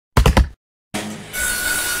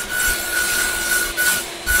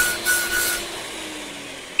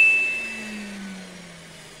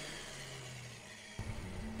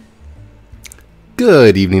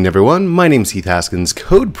Good evening, everyone. My name's Heath Haskins,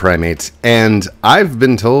 Code Primate, and I've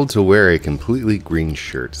been told to wear a completely green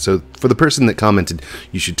shirt. So for the person that commented,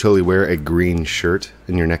 you should totally wear a green shirt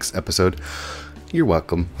in your next episode, you're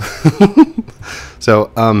welcome.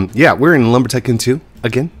 So, yeah, we're in Lumber Tycoon 2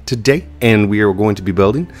 again today, and we are going to be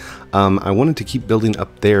building. I wanted to keep building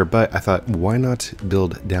up there, but I thought, why not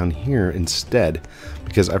build down here instead?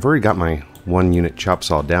 Because I've already got my 1-unit chop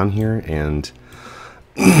saw down here, and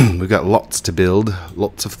we've got lots to build,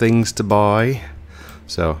 lots of things to buy.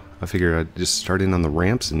 So I figure I'd just start in on the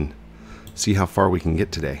ramps and see how far we can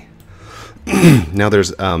get today. Now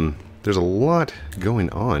there's a lot going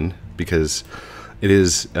on because it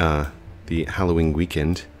is the Halloween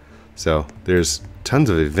weekend. So there's tons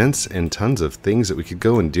of events and tons of things that we could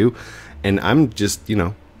go and do. And I'm just, you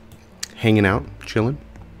know, hanging out, chilling,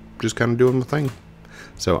 just kind of doing my thing.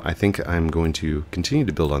 So I think I'm going to continue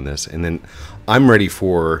to build on this, and then I'm ready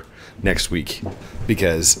for next week,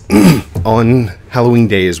 because on Halloween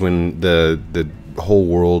Day is when the whole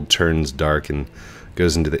world turns dark and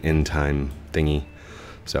goes into the end time thingy.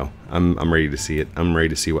 So I'm ready to see it. I'm ready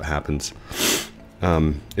to see what happens.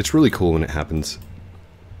 It's really cool when it happens,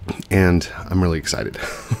 and I'm really excited.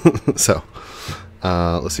 So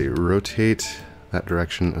let's see, rotate that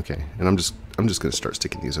direction. Okay, and I'm just gonna start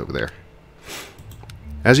sticking these over there.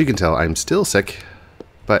 As you can tell, I'm still sick,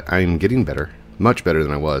 but I'm getting better. Much better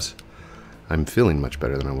than I was. I'm feeling much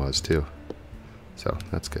better than I was, too. So,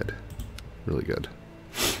 that's good. Really good.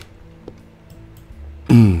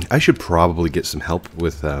 I should probably get some help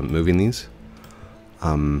with moving these.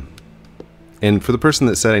 And for the person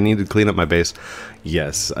that said I needed to clean up my base,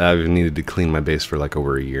 yes, I've needed to clean my base for like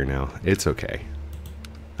over a year now. It's okay.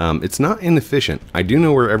 It's not inefficient. I do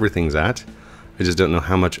know where everything's at. I just don't know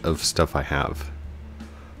how much of stuff I have.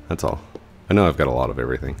 That's all. I know I've got a lot of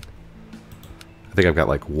everything. I think I've got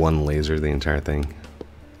like one laser, the entire thing.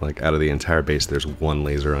 Like out of the entire base, there's one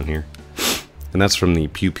laser on here. And that's from the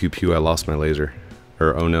pew pew pew, I lost my laser.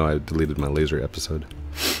 Or oh no, I deleted my laser episode.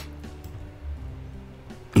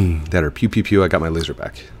 That or pew pew pew, I got my laser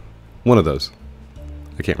back. One of those.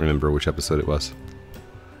 I can't remember which episode it was.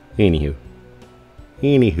 Anywho.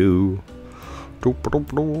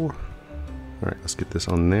 Alright, let's get this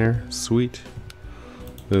on there. Sweet.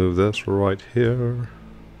 Move this right here.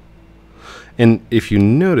 And if you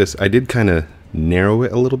notice, I did kind of narrow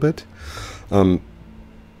it a little bit. I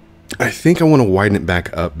think I want to widen it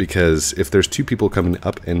back up, because if there's two people coming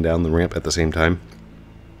up and down the ramp at the same time,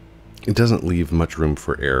 it doesn't leave much room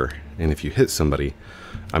for error. And if you hit somebody,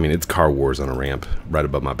 I mean, it's car wars on a ramp right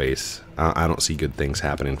above my base. I don't see good things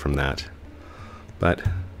happening from that. But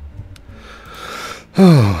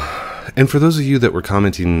and for those of you that were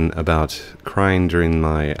commenting about crying during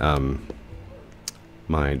my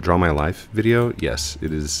my Draw My Life video, yes,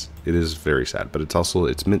 it is very sad, but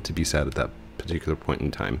it's meant to be sad at that particular point in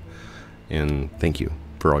time. And thank you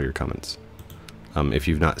for all your comments. If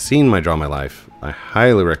you've not seen my Draw My Life, I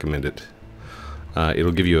highly recommend it.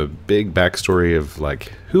 It'll give you a big backstory of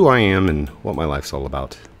like who I am and what my life's all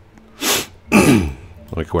about.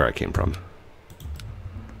 Like where I came from.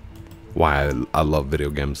 Why I love video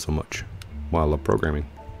games so much. Why I love programming.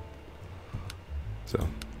 So,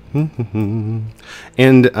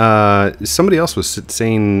 and somebody else was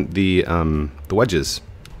saying the wedges,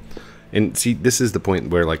 and see, this is the point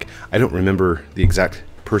where like I don't remember the exact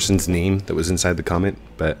person's name that was inside the comment,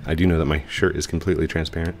 but I do know that my shirt is completely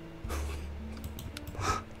transparent.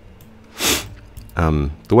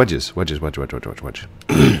 The wedges, wedge. The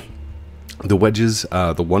wedges,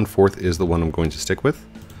 the 1/4 is the one I'm going to stick with.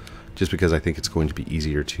 Just because I think it's going to be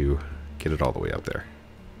easier to get it all the way up there.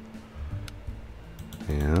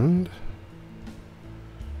 And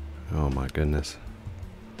oh my goodness,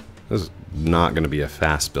 this is not going to be a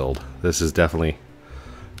fast build. This is definitely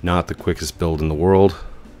not the quickest build in the world,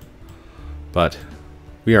 but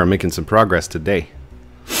we are making some progress today.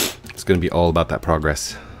 It's going to be all about that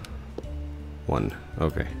progress.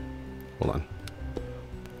 Okay, hold on.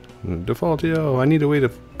 Defaultio, I need a way to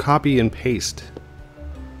copy and paste.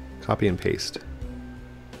 Copy and paste.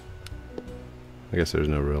 I guess there's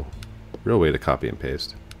no real way to copy and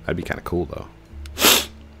paste. That'd be kind of cool though.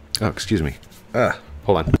 Oh, excuse me.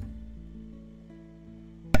 Hold on.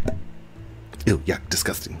 Ew, yuck,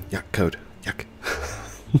 disgusting. Yuck, code. Yuck.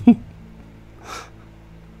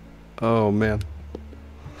 Oh man.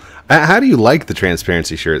 How do you like the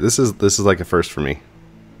transparency shirt? This is like a first for me.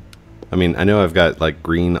 I mean, I know I've got like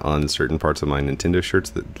green on certain parts of my Nintendo shirts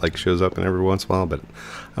that like shows up in every once in a while, but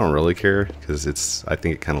I don't really care because I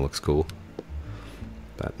think it kind of looks cool.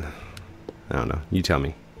 But I don't know. You tell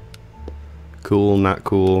me. Cool, not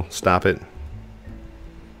cool, stop it.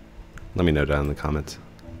 Let me know down in the comments.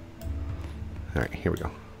 Alright, here we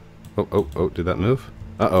go. Oh, did that move?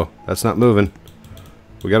 Uh-oh, that's not moving.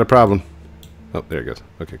 We got a problem. Oh, there it goes.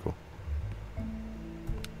 Okay, cool.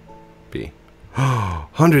 B.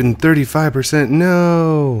 135%,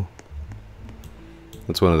 no!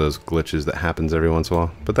 That's one of those glitches that happens every once in a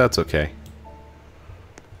while, but that's okay.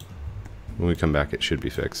 When we come back, it should be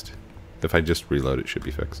fixed. If I just reload, it should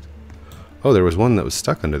be fixed. Oh, there was one that was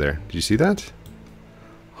stuck under there. Did you see that?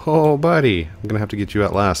 Oh, buddy. I'm going to have to get you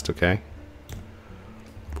out last, okay?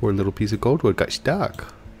 Poor little piece of goldwood got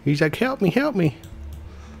stuck. He's like, help me, help me.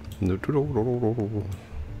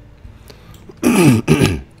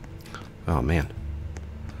 Oh, man.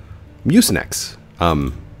 Mucinex.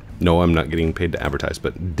 No, I'm not getting paid to advertise,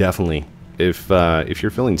 but definitely, if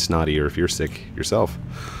you're feeling snotty or if you're sick yourself,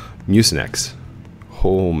 Mucinex.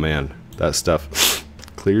 Oh, man. That stuff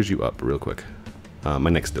clears you up real quick. My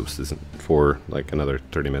next dose isn't for like another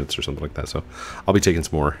 30 minutes or something like that, so I'll be taking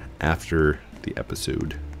some more after the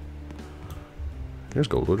episode. There's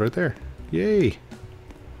goldwood right there. Yay!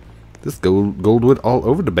 This goldwood all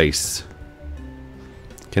over the base.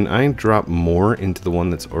 Can I drop more into the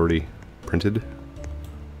one that's already printed?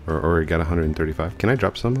 Or already got 135? Can I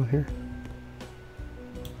drop some on here?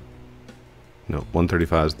 No,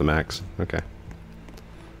 135 is the max. Okay.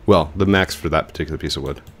 Well, the max for that particular piece of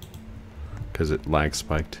wood. Because it lag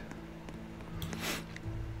spiked.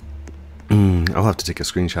 I'll have to take a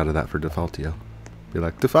screenshot of that for Defaultio. Be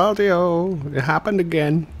like, Defaultio, it happened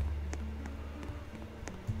again.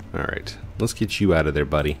 Alright, let's get you out of there,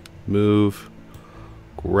 buddy. Move.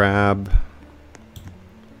 Grab.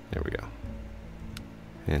 There we go.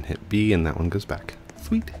 And hit B, and that one goes back.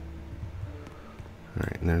 Sweet.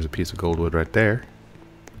 Alright, and there's a piece of goldwood right there.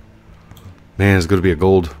 Man, it's going to be a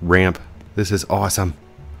gold ramp. This is awesome.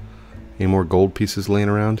 Any more gold pieces laying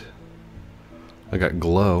around? I got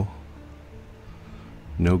glow.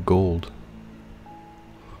 No gold.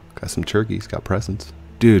 Got some turkeys, got presents.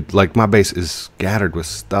 Dude, like my base is scattered with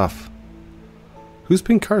stuff. Whose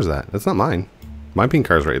pink car is that? That's not mine. My pink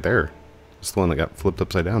car's right there. It's the one that got flipped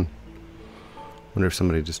upside down. Wonder if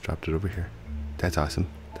somebody just dropped it over here. That's awesome.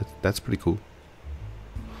 That's pretty cool.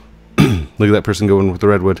 Look at that person going with the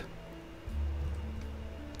redwood.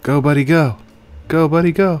 Go, buddy, go. Go,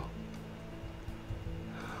 buddy, go.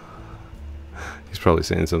 He's probably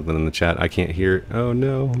saying something in the chat. I can't hear it. Oh,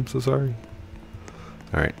 no. I'm so sorry.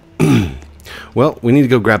 All right. Well, we need to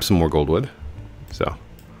go grab some more goldwood. So,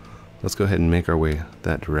 let's go ahead and make our way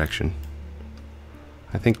that direction.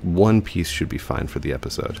 I think one piece should be fine for the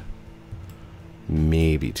episode.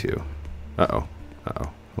 Maybe two. Uh-oh.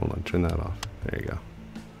 Uh-oh. Hold on. Turn that off. There you go.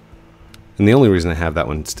 And the only reason I have that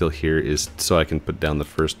one still here is so I can put down the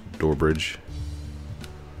first door bridge.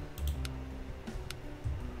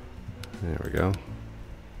 There we go.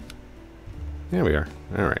 There we are.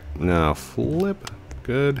 Alright. Now flip.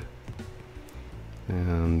 Good.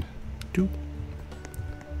 And 2.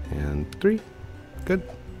 And 3. Good.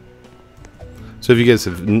 So if you guys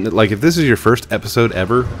have, like, if this is your first episode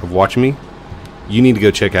ever of watching me, you need to go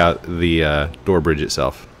check out the door bridge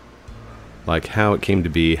itself. Like how it came to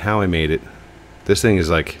be, how I made it. This thing is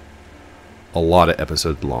like a lot of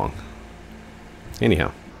episodes long.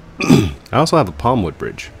 Anyhow, I also have a palmwood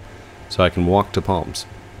bridge, so I can walk to palms.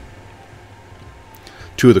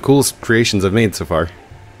 Two of the coolest creations I've made so far,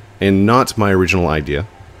 and not my original idea.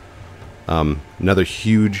 Another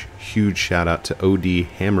huge shout out to OD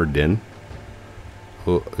Hammerden.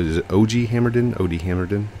 Oh, is it OG Hammerden? OD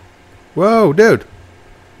Hammerden? Whoa, dude!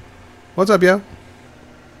 What's up, yo?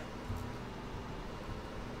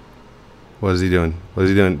 What is he doing? What is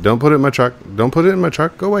he doing? Don't put it in my truck. Don't put it in my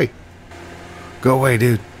truck. Go away. Go away,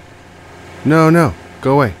 dude. No, no.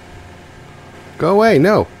 Go away. Go away.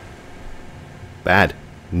 No. Bad.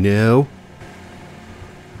 No.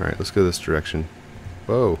 Alright, let's go this direction.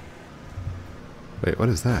 Whoa. Wait, what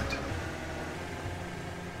is that?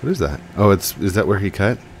 What is that? Oh, is that where he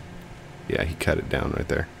cut? Yeah, he cut it down right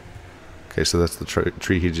there. Okay, so that's the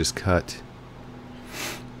tree he just cut.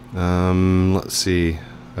 Let's see.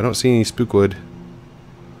 I don't see any spookwood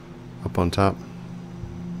up on top.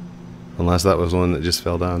 Unless that was one that just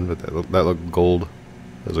fell down, but that looked gold.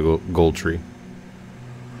 That was a gold tree.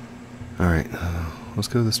 Alright, let's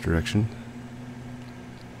go this direction.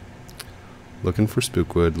 Looking for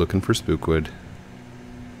spookwood, looking for spookwood.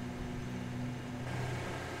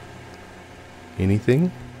 Anything?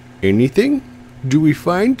 Anything? Do we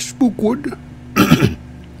find spookwood?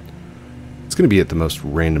 It's going to be at the most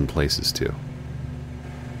random places too.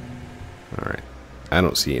 Alright. I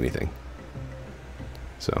don't see anything.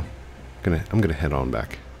 So, I'm gonna head on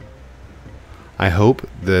back. I hope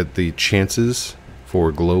that the chances for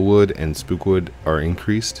glowwood and spookwood are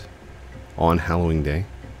increased on Halloween Day.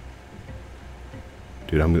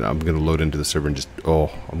 Dude, I'm gonna load into the server and just, oh,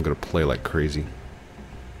 I'm gonna play like crazy.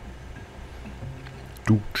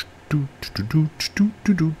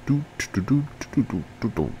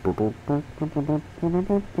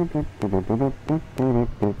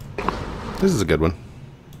 This is a good one.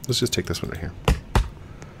 Let's just take this one right here.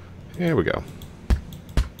 Here we go.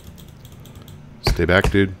 Stay back,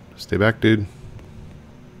 dude. Stay back, dude.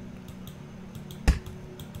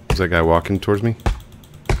 Is that guy walking towards me?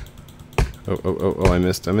 Oh, I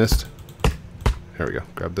missed. There we go.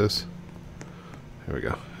 Grab this. There we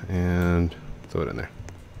go. And throw it in there.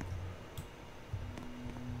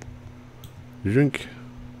 Drink.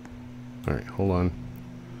 Alright, hold on.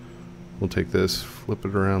 We'll take this, flip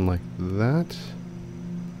it around like that.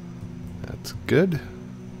 That's good.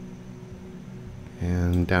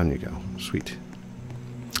 And down you go. Sweet.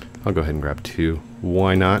 I'll go ahead and grab 2.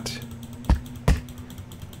 Why not?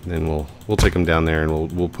 Then we'll take them down there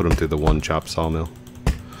and we'll put them through the one chop sawmill.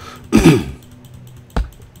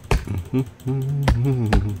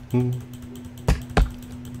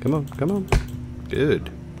 Come on, come on. Good.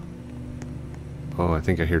 Oh, I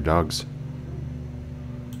think I hear dogs.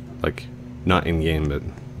 Like, not in game, but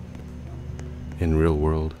in real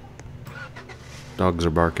world. Dogs are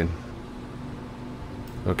barking.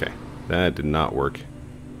 Okay, that did not work.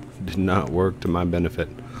 Did not work to my benefit.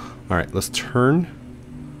 Alright, let's turn.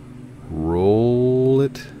 Roll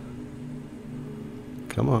it.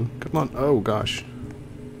 Come on, come on. Oh gosh.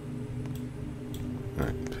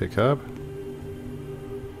 Alright, pick up.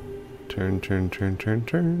 Turn, turn, turn, turn,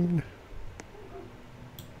 turn.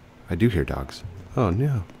 I do hear dogs. Oh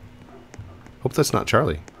no. Hope that's not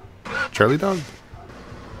Charlie. Charlie dog?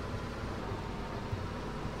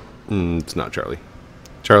 It's not Charlie.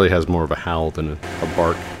 Charlie has more of a howl than a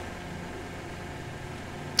bark.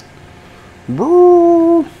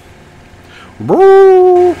 Brrr.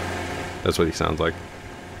 Brrr. That's what he sounds like.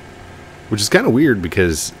 Which is kind of weird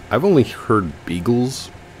because I've only heard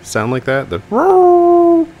beagles sound like that. The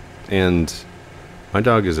brrr. And my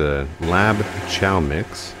dog is a lab chow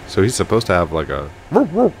mix, so he's supposed to have like a brrr,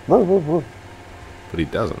 brrr, brrr, but he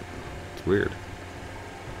doesn't. It's weird.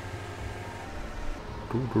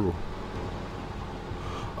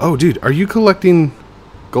 Oh, dude, are you collecting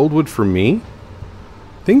goldwood for me?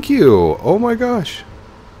 Thank you. Oh my gosh.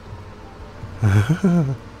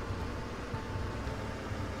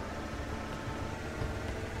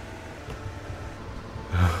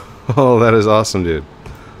 Oh, that is awesome, dude.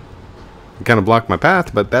 You kind of blocked my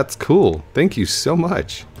path, but that's cool. Thank you so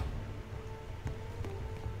much.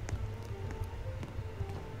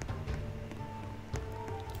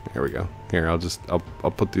 There we go. Here, I'll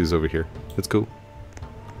put these over here. It's cool.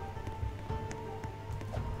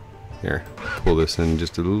 Here, pull this in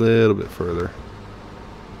just a little bit further.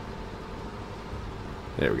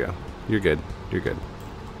 There we go. You're good. You're good.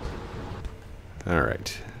 All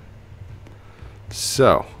right.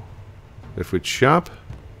 So, if we chop,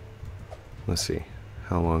 let's see,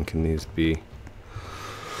 how long can these be?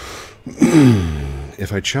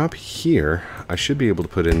 If I chop here, I should be able to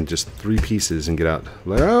put in just 3 pieces and get out.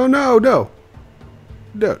 Like, oh no, no,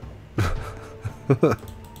 no. There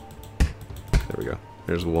we go.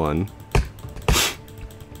 There's 1.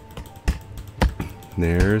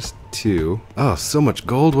 There's 2. Oh, so much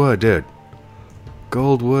goldwood, dude.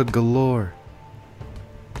 Goldwood galore.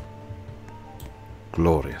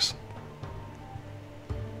 Glorious.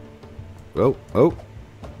 Oh, oh.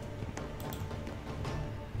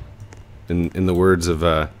 In the words of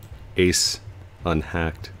Ace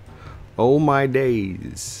Unhacked, oh my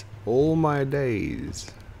days, oh my days.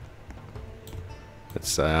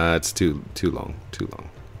 It's too long, too long.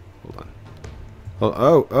 Hold on.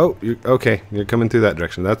 Oh, you're, okay. You're coming through that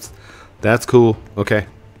direction. That's cool. Okay.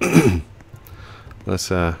 Let's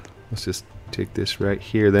just take this right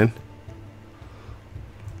here then.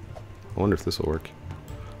 I wonder if this will work.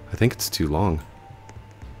 I think it's too long.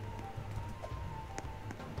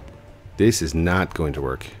 This is not going to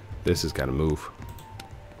work. This has got to move.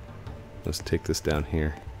 Let's take this down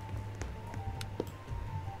here.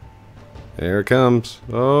 There it comes.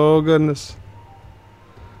 Oh goodness.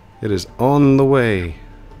 It is on the way.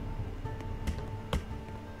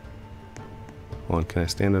 Hold on, can I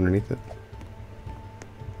stand underneath it?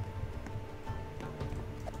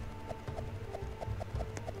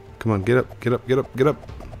 Come on, get up, get up, get up, get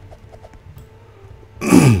up.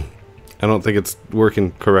 I don't think it's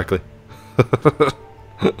working correctly.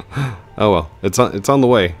 Oh well, it's on the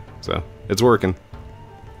way, so it's working.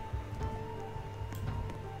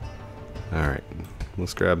 All right,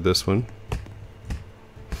 let's grab this one,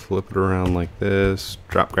 flip it around like this.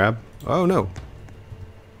 Drop grab. Oh no.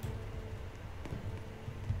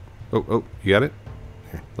 Oh, you got it?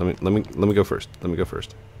 Here, let me go first. Let me go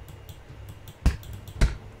first.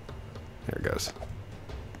 There it goes.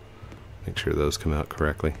 Make sure those come out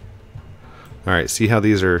correctly. All right, see how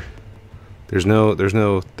these are, there's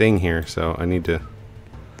no thing here, so I need to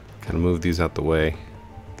kind of move these out the way.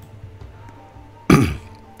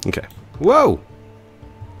 Okay. Whoa!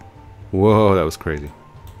 Whoa, that was crazy.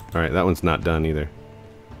 All right, that one's not done either.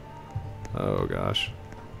 Oh gosh.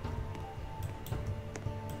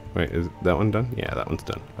 Wait, is that one done? Yeah, that one's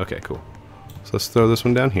done. Okay, cool. So let's throw this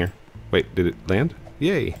one down here. Wait, did it land?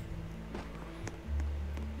 Yay!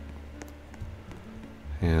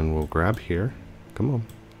 And we'll grab here. Come on.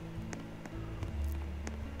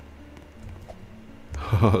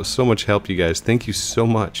 Oh, so much help, you guys. Thank you so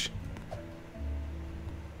much.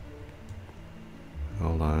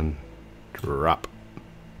 Hold on. Drop.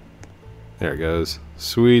 There it goes.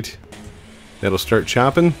 Sweet. That'll start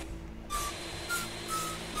chopping.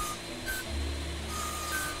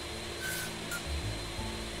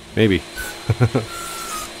 Maybe.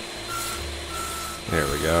 There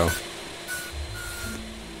we go.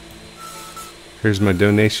 Here's my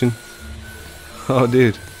donation. Oh,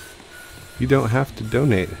 dude. You don't have to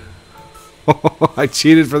donate. I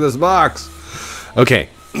cheated for this box. Okay.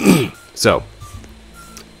 So,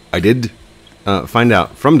 I did find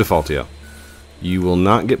out from Defaultio, you will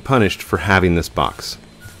not get punished for having this box.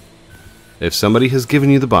 If somebody has given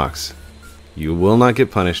you the box, you will not get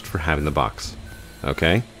punished for having the box.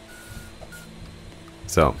 Okay?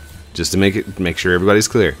 So, just to make sure everybody's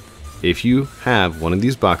clear, if you have one of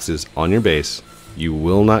these boxes on your base, you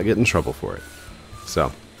will not get in trouble for it.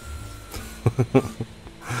 So,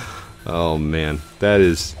 oh man, that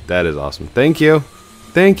is awesome. Thank you,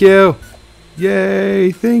 thank you,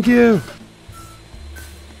 yay, thank you.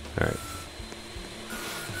 All right,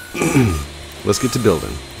 let's get to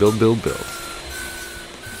building. Build, build, build.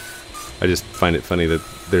 I just find it funny that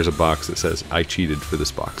there's a box that says I cheated for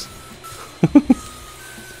this box.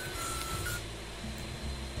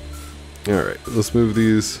 Alright, let's move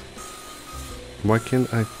these. Why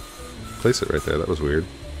can't I place it right there? That was weird.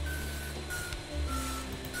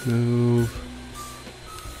 Move.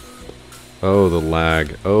 Oh, the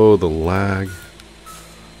lag. Oh, the lag.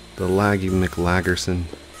 The laggy McLaggerson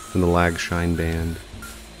from the Lag Shine Band.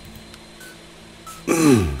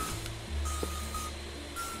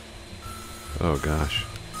 Oh, gosh.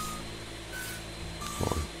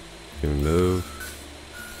 Hold on. Can we move?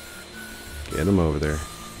 Get him over there.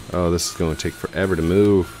 Oh, this is going to take forever to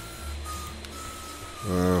move.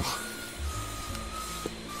 Ugh.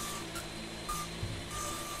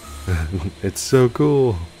 It's so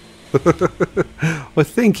cool. Well,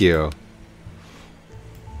 thank you.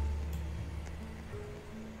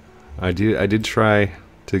 I did try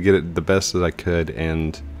to get it the best that I could,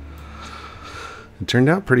 and it turned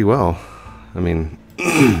out pretty well. I mean,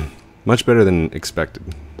 much better than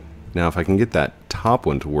expected. Now, if I can get that top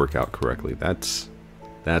one to work out correctly, that's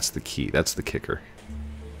the key. That's the kicker.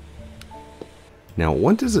 Now,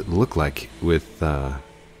 what does it look like with...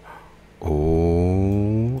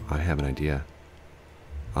 Oh, I have an idea.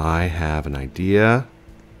 I have an idea.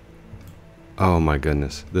 Oh my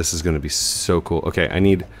goodness. This is going to be so cool. Okay, I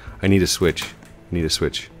need a switch. I need a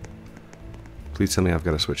switch. Please tell me I've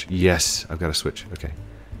got a switch. Yes, I've got a switch. Okay.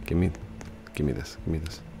 Give me this. Give me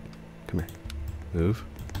this. Come here. Move.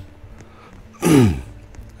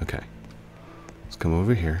 Okay. Let's come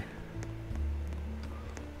over here.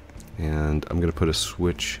 And I'm going to put a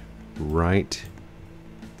switch right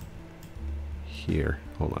here.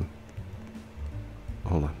 Hold on.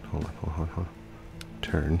 Hold on. Hold on. Hold on. Hold on.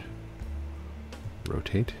 Turn.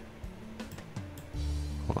 Rotate.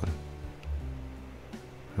 Hold on.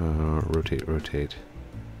 Rotate, rotate.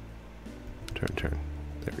 Turn, turn.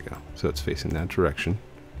 There we go. So it's facing that direction.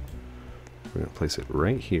 We're going to place it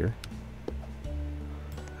right here.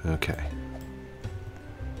 Okay.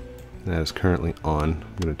 That is currently on.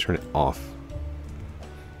 I'm going to turn it off.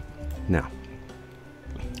 Now,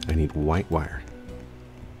 I need white wire.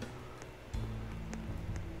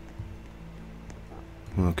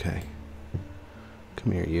 Okay.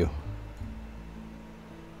 Come here, you.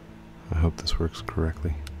 I hope this works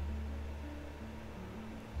correctly.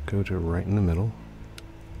 Go to right in the middle.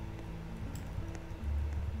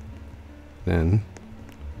 Then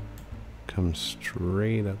come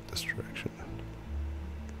straight up this direction.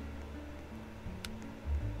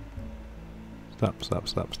 Stop, stop,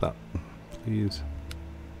 stop, stop. Please.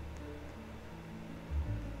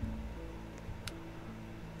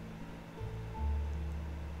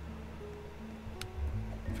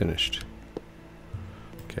 Finished.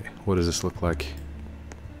 Okay. What does this look like?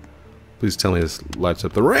 Please tell me this lights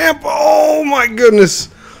up the ramp. Oh my goodness.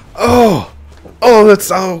 Oh,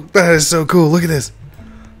 that is so cool. Look at this.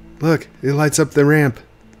 Look, it lights up the ramp.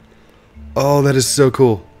 Oh, that is so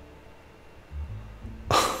cool.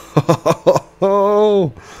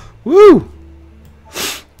 Oh, woo.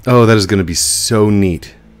 Oh, that is going to be so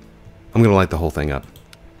neat. I'm going to light the whole thing up.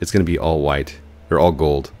 It's going to be all white, or all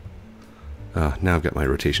gold. Now I've got my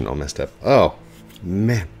rotation all messed up. Oh,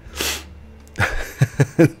 man.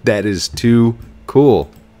 That is too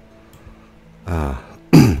cool.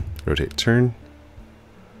 Rotate, turn.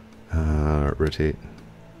 Rotate.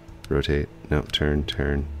 Rotate. No, turn,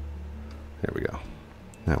 turn. There we go.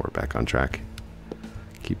 Now we're back on track.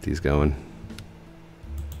 Keep these going.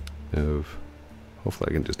 Move. Hopefully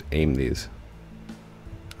I can just aim these.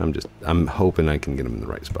 I'm hoping I can get them in the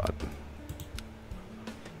right spot.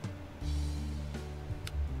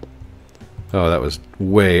 Oh, that was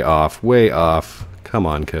way off, way off. Come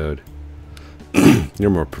on, code. You're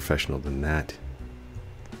more professional than that.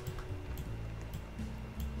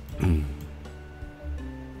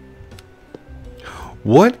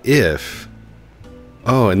 What if...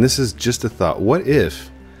 Oh, and this is just a thought. What if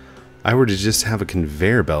I were to just have a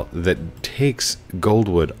conveyor belt that takes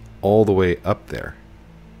Goldwood all the way up there?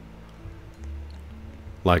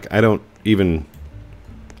 Like, I don't even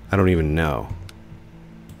know.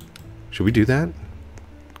 Should we do that?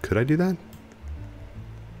 Could I do that?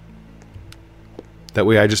 That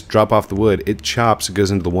way I just drop off the wood, it chops, it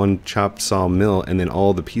goes into the one chop saw mill, and then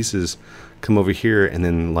all the pieces come over here, and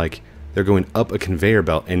then like they're going up a conveyor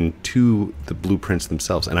belt and to the blueprints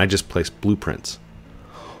themselves, and I just place blueprints.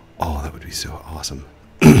 Oh, that would be so awesome.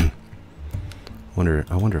 I wonder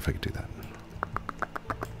if I could do that.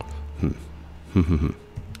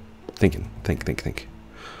 Think.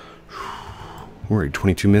 We're already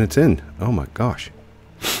 22 minutes in. Oh my gosh.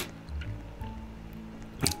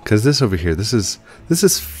 Because this over here, this is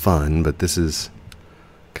fun, but this is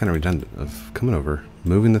kind of redundant of coming over,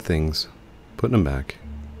 moving the things, putting them back.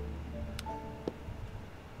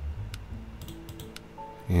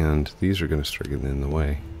 And these are going to start getting in the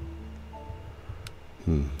way.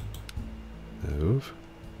 Move.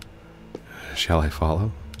 Shall I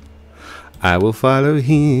follow? I will follow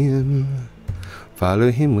him.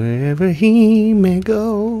 Follow him wherever he may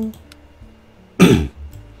go.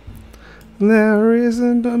 There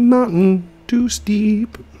isn't a mountain too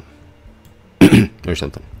steep. Or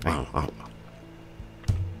something. I don't know.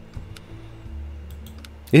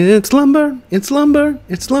 It's lumber, it's lumber,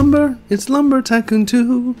 it's lumber, it's lumber Tycoon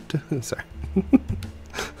 2. Sorry.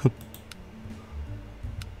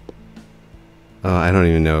 I don't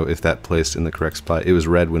even know if that placed in the correct spot. It was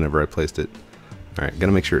red whenever I placed it. Alright,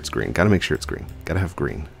 gotta make sure it's green. Gotta make sure it's green. Gotta have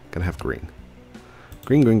green. Gotta have green.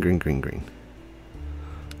 Green, green, green, green, green.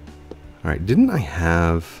 Alright, didn't I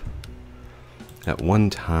have at one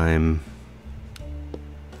time...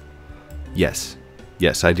 Yes.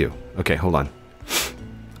 Yes, I do. Okay, hold on.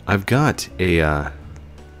 I've got a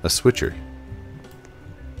switcher.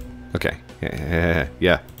 Okay.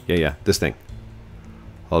 Yeah. This thing.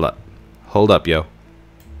 Hold up. Hold up, yo.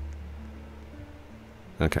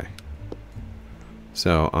 Okay.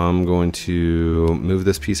 So I'm going to move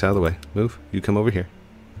this piece out of the way. Move. You come over here.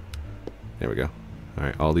 There we go. All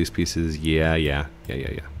right. All these pieces. Yeah.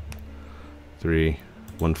 3,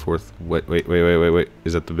 1/4. Wait.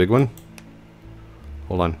 Is that the big one?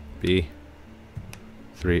 Hold on. B.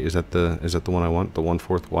 3. Is that the one I want? The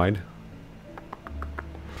 1/4 wide?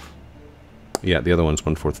 Yeah, the other one's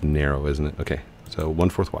 1/4 narrow, isn't it? Okay. So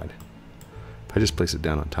 1/4 wide. If I just place it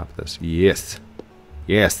down on top of this. Yes.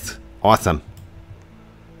 Yes. Awesome.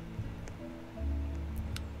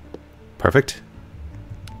 Perfect.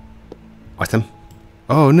 Awesome.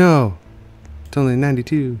 Oh no. It's only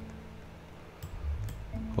 92.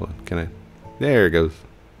 Hold on. Can I? There it goes.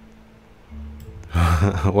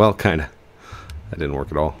 Well, kinda. That didn't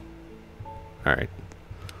work at all. Alright.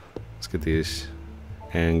 Let's get these.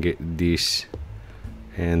 And get this.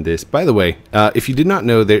 And this. By the way, if you did not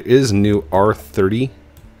know, there is new R30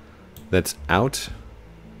 that's out.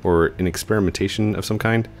 Or an experimentation of some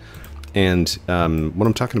kind. And what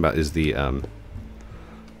I'm talking about is the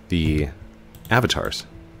avatars.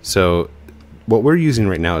 So what we're using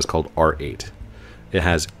right now is called R8. It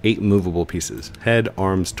has 8 movable pieces. Head,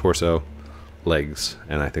 arms, torso, legs,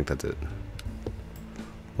 and I think that's it.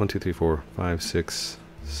 1, 2, 3, 4, 5, 6,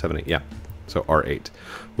 7, 8. Yeah. So R8.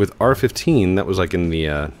 With R15, that was like in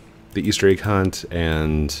the Easter egg hunt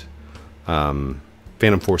and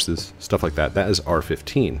Phantom Forces, stuff like that. That is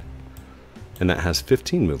R15. And that has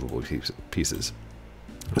 15 movable pieces.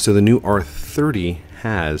 So the new R30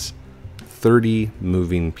 has 30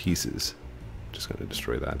 moving pieces. Just going to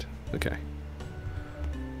destroy that. Okay.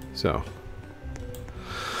 So,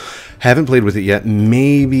 haven't played with it yet.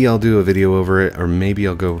 Maybe I'll do a video over it, or maybe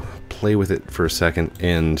I'll go play with it for a second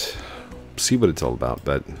and see what it's all about.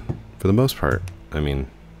 But for the most part, I mean,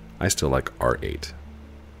 I still like R8.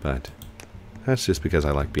 But that's just because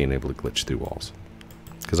I like being able to glitch through walls.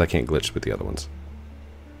 Because I can't glitch with the other ones.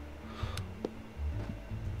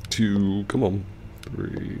 2, come on.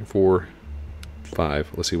 3, 4,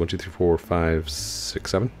 5. Let's see, 1, 2, 3, 4, 5,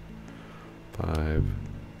 6, 7. 5.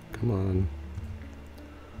 Come on.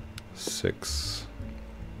 6,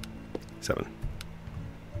 7.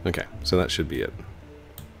 Okay, so that should be it.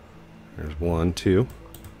 There's 1, 2,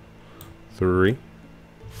 3,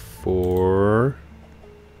 4.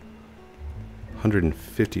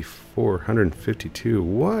 154, 152.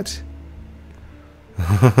 What?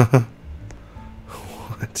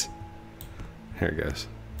 What? Here it goes.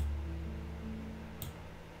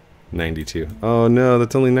 92. Oh no,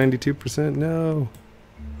 that's only 92%. No.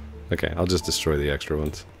 Okay, I'll just destroy the extra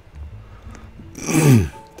ones.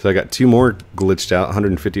 So I got 2 more glitched out.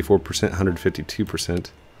 154%,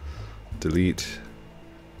 152%. Delete.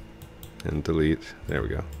 And delete. There we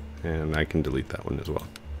go. And I can delete that one as well.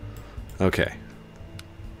 Okay.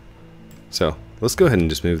 So let's go ahead and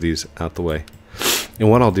just move these out the way. And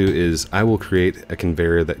what I'll do is I will create a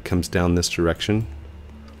conveyor that comes down this direction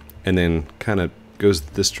and then kind of goes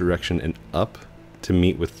this direction and up to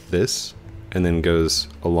meet with this, and then goes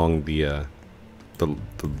along the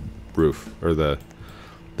roof, or the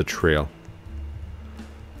trail.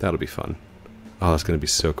 That'll be fun. Oh, that's gonna be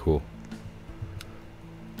so cool.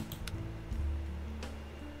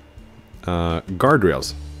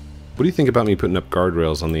 Guardrails. What do you think about me putting up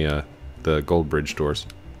guardrails on the gold bridge doors?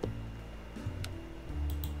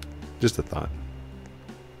 Just a thought.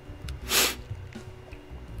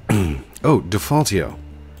 Oh, Defaultio.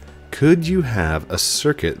 Could you have a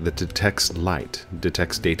circuit that detects light,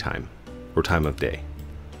 detects daytime, or time of day?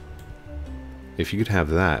 If you could have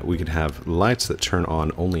that, we could have lights that turn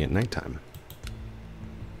on only at nighttime.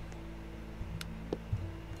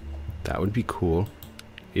 That would be cool.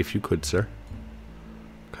 If you could, sir.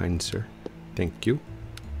 Kind sir. Thank you.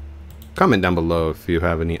 Comment down below if you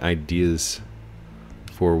have any ideas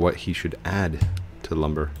for what he should add to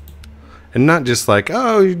lumber. And not just like,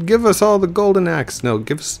 oh, give us all the golden axe. No,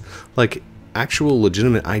 give us like actual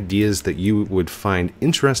legitimate ideas that you would find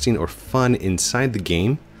interesting or fun inside the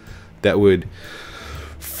game that would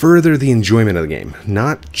further the enjoyment of the game.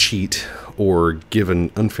 Not cheat or give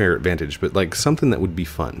an unfair advantage, but like something that would be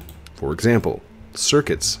fun. For example,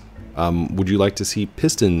 circuits. Would you like to see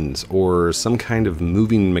pistons or some kind of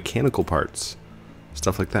moving mechanical parts?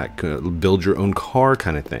 Stuff like that. Build your own car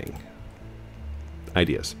kind of thing.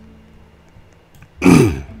 Ideas.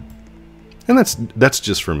 And that's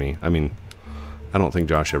just for me. I mean, I don't think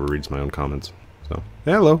Josh ever reads my own comments. So,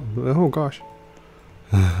 hello. Oh gosh.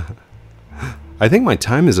 I think my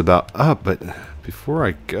time is about up, but before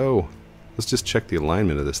I go, let's just check the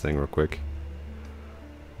alignment of this thing real quick.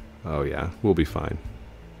 Oh yeah, we'll be fine.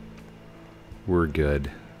 We're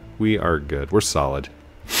good. We are good. We're solid.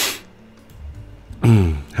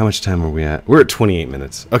 How much time are we at? We're at 28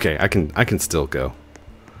 minutes. Okay, I can still go.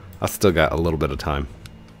 I still got a little bit of time.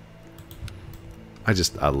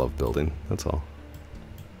 I love building. That's all.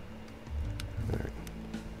 All right.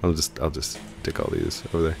 I'll just stick all these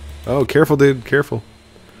over there. Oh, careful, dude. Careful.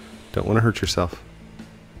 Don't want to hurt yourself.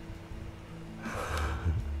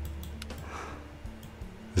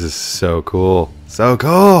 This is so cool. So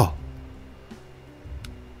cool.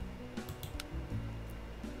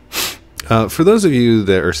 For those of you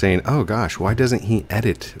that are saying, oh gosh, why doesn't he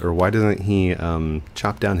edit, or why doesn't he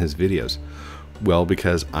chop down his videos? Well,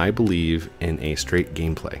 because I believe in a straight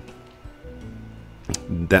gameplay.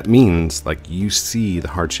 That means like you see the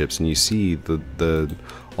hardships and you see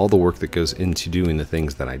all the work that goes into doing the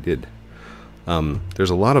things that I did. There's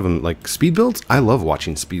a lot of them, like speed builds. I love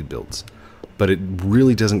watching speed builds, but it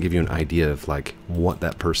really doesn't give you an idea of like what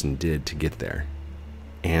that person did to get there.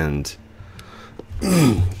 And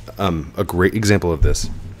a great example of this,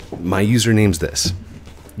 my username's this.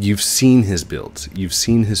 You've seen his builds, you've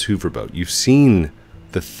seen his hoverboat, you've seen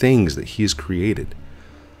the things that he's created.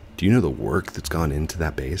 Do you know the work that's gone into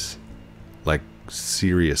that base? Like,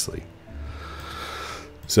 seriously.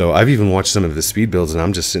 So I've even watched some of his speed builds and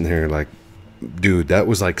I'm just sitting there like, dude, that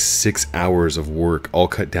was like 6 hours of work all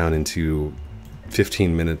cut down into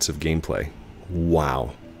 15 minutes of gameplay.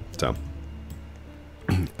 Wow. So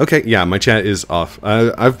okay, yeah, my chat is off.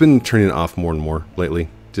 I've been turning it off more and more lately,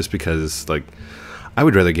 just because, like, I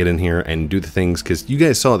would rather get in here and do the things, because you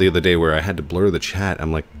guys saw the other day where I had to blur the chat.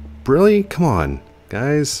 I'm like, Really? Come on,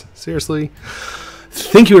 guys. Seriously?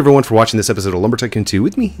 Thank you everyone for watching this episode of Lumber Tycoon 2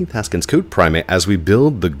 with me, Heath Haskins, Code Primate, as we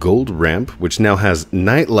build the gold ramp, which now has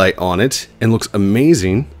nightlight on it and looks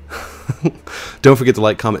amazing. Don't forget to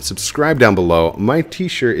like, comment, subscribe down below. My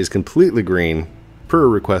t-shirt is completely green, per a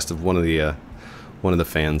request of one of the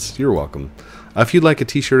fans. You're welcome. If you'd like a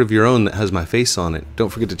t-shirt of your own that has my face on it, don't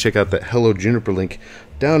forget to check out that Hello Juniper link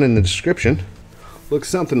down in the description. Looks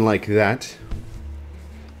something like that.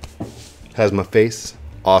 Has my face.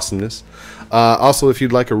 Awesomeness. Also, if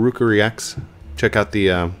you'd like a Ruki Reacts, check out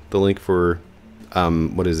the link for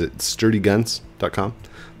what is it, SturdyGuns.com.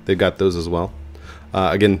 They've got those as well.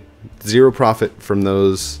 Again, zero profit from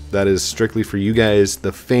those. That is strictly for you guys,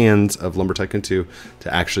 the fans of Lumber Tycoon 2,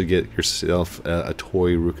 to actually get yourself a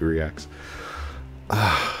toy Ruki Reacts.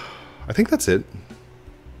 I think that's it.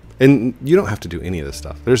 And you don't have to do any of this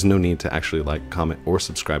stuff. There's no need to actually like, comment, or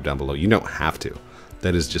subscribe down below. You don't have to.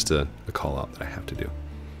 That is just a call out that I have to do.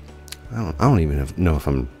 I don't even know if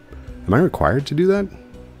am I required to do that?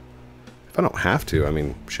 If I don't have to, I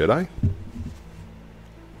mean, should I? I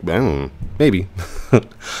don't know. Maybe.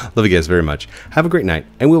 Love you guys very much. Have a great night,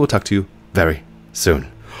 and we will talk to you very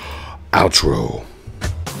soon. Outro.